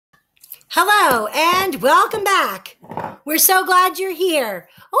Hello and welcome back. We're so glad you're here.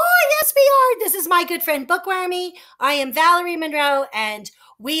 Oh, yes, we are. This is my good friend Bookwormy. I am Valerie Monroe, and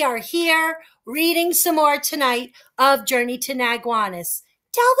we are here reading some more tonight of Journey to Nagwanis.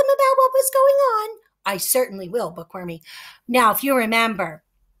 Tell them about what was going on. I certainly will, Bookwormy. Now, if you remember,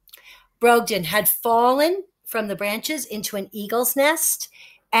 Brogden had fallen from the branches into an eagle's nest.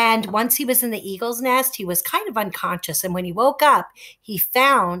 And once he was in the eagle's nest, he was kind of unconscious. And when he woke up, he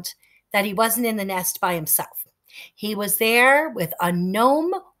found that he wasn't in the nest by himself. He was there with a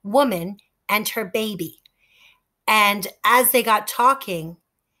gnome woman and her baby. And as they got talking,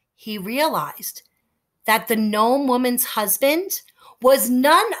 he realized that the gnome woman's husband was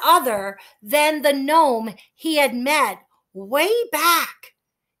none other than the gnome he had met way back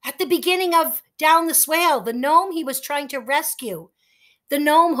at the beginning of Down the Swale, the gnome he was trying to rescue, the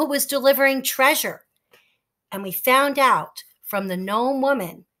gnome who was delivering treasure. And we found out from the gnome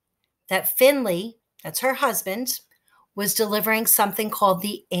woman that Finley, that's her husband, was delivering something called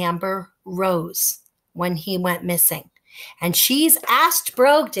the Amber Rose when he went missing. And she's asked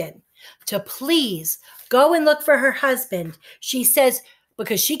Brogden to please go and look for her husband. She says,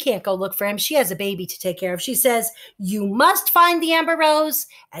 because she can't go look for him, she has a baby to take care of. She says, you must find the Amber Rose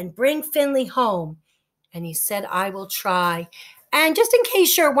and bring Finley home. And he said, I will try. And just in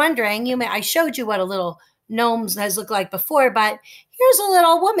case you're wondering, I showed you what a little gnome has looked like before, but here's a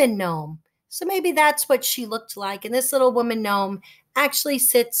little woman gnome. So maybe that's what she looked like. And this little woman gnome actually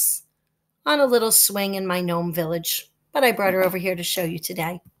sits on a little swing in my gnome village. But I brought her over here to show you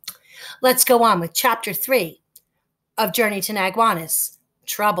today. Let's go on with chapter 3 of Journey to Nagwanis,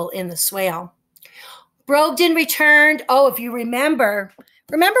 Trouble in the Swale. Brogden returned. Oh, if you remember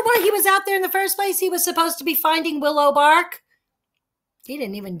why he was out there in the first place? He was supposed to be finding willow bark. He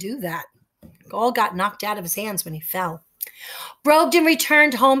didn't even do that. All got knocked out of his hands when he fell. Brogden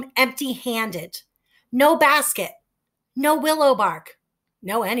returned home empty-handed. No basket, no willow bark,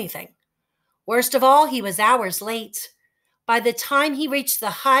 no anything. Worst of all, he was hours late. By the time he reached the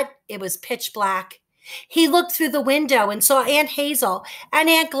hut, it was pitch black. He looked through the window and saw Aunt Hazel and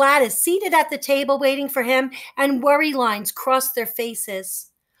Aunt Gladys seated at the table waiting for him, and worry lines crossed their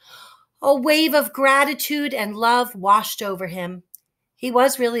faces. A wave of gratitude and love washed over him. He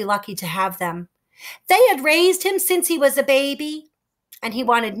was really lucky to have them. They had raised him since he was a baby, and he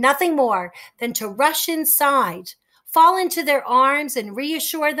wanted nothing more than to rush inside, fall into their arms, and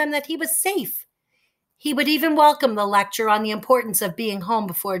reassure them that he was safe. He would even welcome the lecture on the importance of being home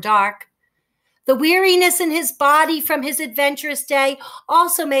before dark. The weariness in his body from his adventurous day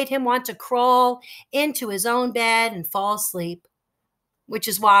also made him want to crawl into his own bed and fall asleep, which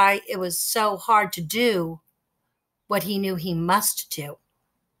is why it was so hard to do what he knew he must do.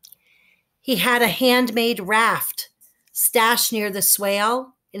 He had a handmade raft stashed near the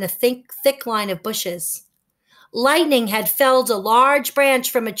swale in a thick line of bushes. Lightning had felled a large branch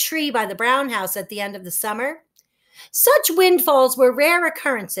from a tree by the brown house at the end of the summer. Such windfalls were rare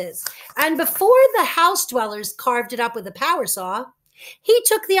occurrences, and before the house dwellers carved it up with a power saw, he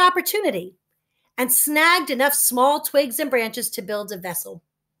took the opportunity and snagged enough small twigs and branches to build a vessel.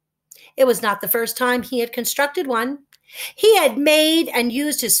 It was not the first time he had constructed one. He had made and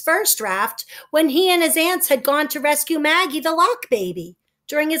used his first raft when he and his aunts had gone to rescue Maggie, the lock baby,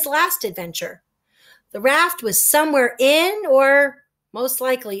 during his last adventure. The raft was somewhere in, or most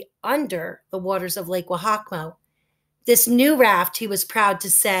likely under, the waters of Lake Wahakmo. This new raft, he was proud to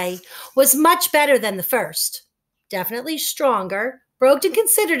say, was much better than the first. Definitely stronger. Brogden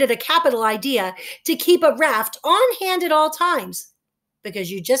considered it a capital idea to keep a raft on hand at all times, because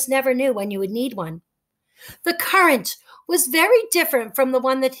you just never knew when you would need one. The current was very different from the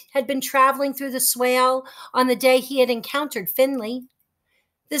one that had been traveling through the swale on the day he had encountered Finley.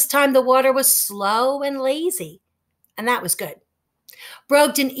 This time the water was slow and lazy, and that was good.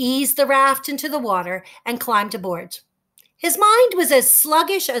 Brogden eased the raft into the water and climbed aboard. His mind was as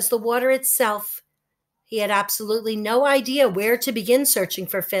sluggish as the water itself. He had absolutely no idea where to begin searching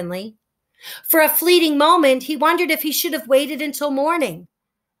for Finley. For a fleeting moment, he wondered if he should have waited until morning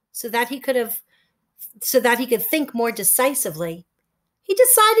so that he could think more decisively. He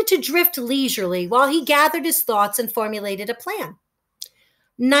decided to drift leisurely while he gathered his thoughts and formulated a plan.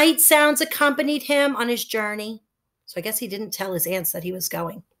 Night sounds accompanied him on his journey, so I guess he didn't tell his aunts that he was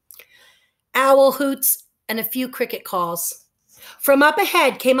going. Owl hoots and a few cricket calls. From up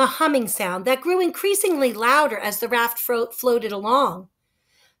ahead came a humming sound that grew increasingly louder as the raft floated along.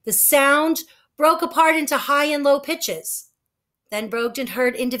 The sound broke apart into high and low pitches. Then Brogden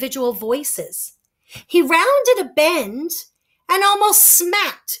heard individual voices. He rounded a bend and almost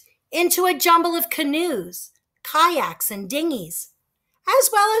smacked into a jumble of canoes, kayaks, and dinghies. as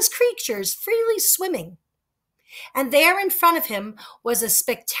well as creatures freely swimming. And there in front of him was a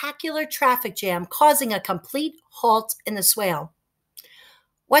spectacular traffic jam, causing a complete halt in the swale.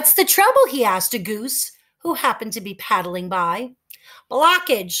 "What's the trouble?" he asked a goose who happened to be paddling by.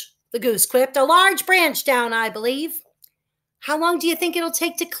 "Blockage," the goose quipped. "A large branch down, I believe." "How long do you think it'll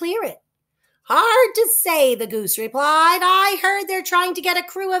take to clear it?" "Hard to say," the goose replied. "I heard they're trying to get a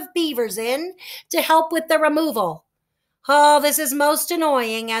crew of beavers in to help with the removal. Oh, this is most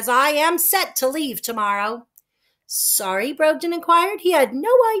annoying, as I am set to leave tomorrow." "Sorry?" Brogden inquired. He had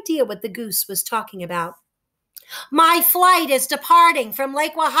no idea what the goose was talking about. "My flight is departing from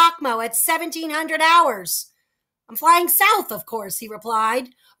Lake Wahakmo at 1700 hours. I'm flying south, of course," he replied,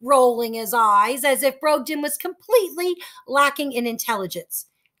 rolling his eyes as if Brogden was completely lacking in intelligence.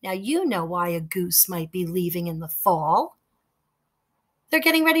 Now you know why a goose might be leaving in the fall. They're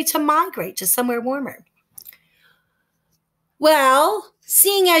getting ready to migrate to somewhere warmer. "Well,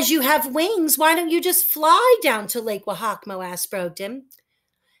 seeing as you have wings, why don't you just fly down to Lake Wahakmo?" asked Brogden.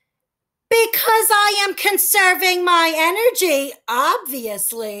 "Because I am conserving my energy,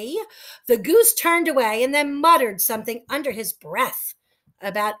 obviously." The goose turned away and then muttered something under his breath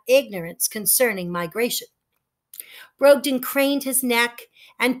about ignorance concerning migration. Brogden craned his neck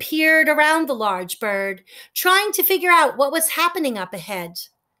and peered around the large bird, trying to figure out what was happening up ahead.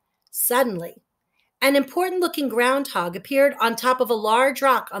 Suddenly, an important-looking groundhog appeared on top of a large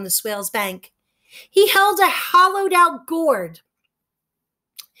rock on the swale's bank. He held a hollowed-out gourd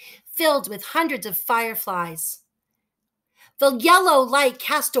filled with hundreds of fireflies. The yellow light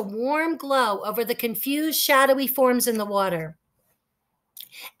cast a warm glow over the confused, shadowy forms in the water.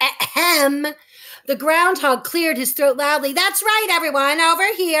 "Ahem!" The groundhog cleared his throat loudly. "That's right, everyone.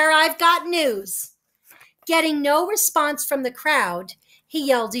 Over here, I've got news." Getting no response from the crowd, he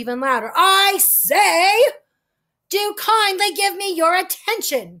yelled even louder. "I say, do kindly give me your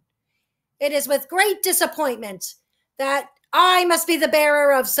attention. It is with great disappointment that I must be the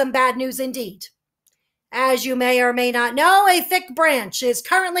bearer of some bad news indeed. As you may or may not know, a thick branch is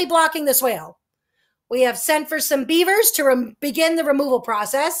currently blocking the swale. We have sent for some beavers to begin the removal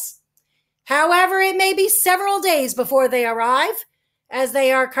process. However, it may be several days before they arrive, as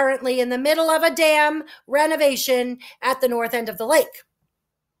they are currently in the middle of a dam renovation at the north end of the lake."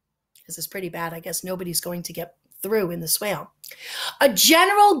 This is pretty bad. I guess nobody's going to get through in the swale. A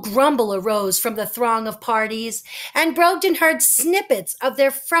general grumble arose from the throng of parties, and Brogden heard snippets of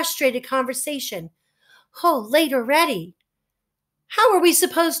their frustrated conversation. "Oh, late already. How are we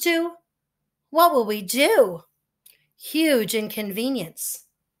supposed to? What will we do? Huge inconvenience."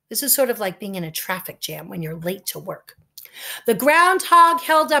 This is sort of like being in a traffic jam when you're late to work. The groundhog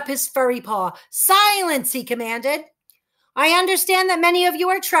held up his furry paw. "Silence," he commanded. "I understand that many of you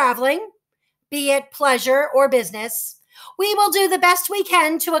are traveling, be it pleasure or business. We will do the best we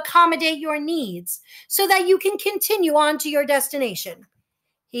can to accommodate your needs so that you can continue on to your destination."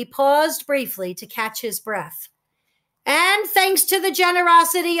 He paused briefly to catch his breath. "And thanks to the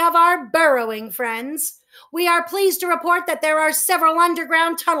generosity of our burrowing friends, we are pleased to report that there are several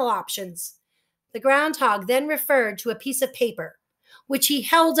underground tunnel options." The groundhog then referred to a piece of paper, which he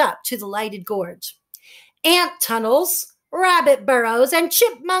held up to the lighted gorge. "Ant tunnels, rabbit burrows, and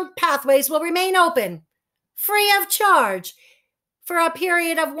chipmunk pathways will remain open, free of charge, for a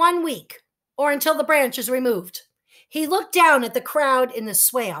period of 1 week, or until the branch is removed." He looked down at the crowd in the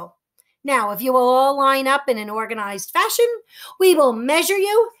swale. "Now, if you will all line up in an organized fashion, we will measure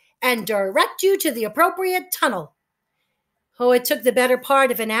you and direct you to the appropriate tunnel." Oh, it took the better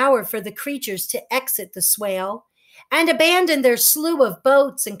part of an hour for the creatures to exit the swale and abandon their slew of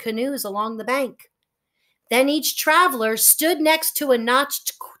boats and canoes along the bank. Then each traveler stood next to a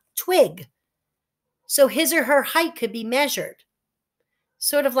notched twig so his or her height could be measured.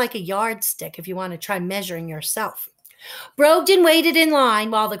 Sort of like a yardstick if you want to try measuring yourself. Brogden waited in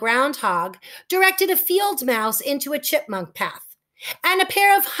line while the groundhog directed a field mouse into a chipmunk path and a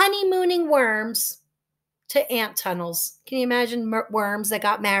pair of honeymooning worms to ant tunnels. Can you imagine worms that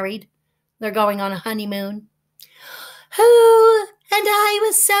got married? They're going on a honeymoon. "Oh, and I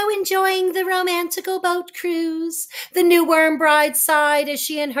was so enjoying the romantical boat cruise," the new worm bride sighed as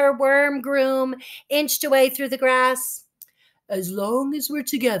she and her worm groom inched away through the grass. "As long as we're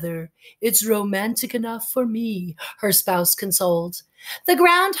together, it's romantic enough for me," her spouse consoled. The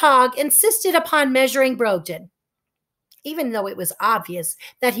groundhog insisted upon measuring Brogden, even though it was obvious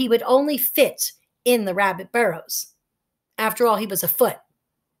that he would only fit in the rabbit burrows. After all, he was a foot,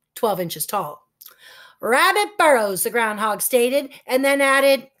 12 inches tall. "Rabbit burrows," the groundhog stated, and then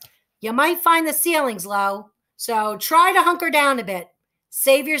added, "You might find the ceilings low, so try to hunker down a bit.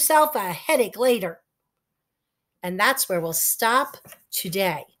 Save yourself a headache later." And that's where we'll stop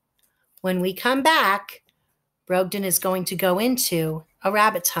today. When we come back, Brogden is going to go into a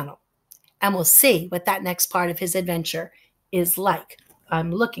rabbit tunnel, and we'll see what that next part of his adventure is like.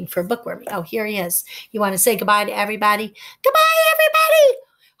 I'm looking for Bookworm. Oh, here he is. You want to say goodbye to everybody? Goodbye, everybody.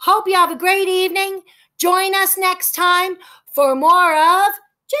 Hope you have a great evening. Join us next time for more of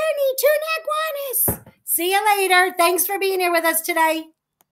Journey to Nagwanis. See you later. Thanks for being here with us today.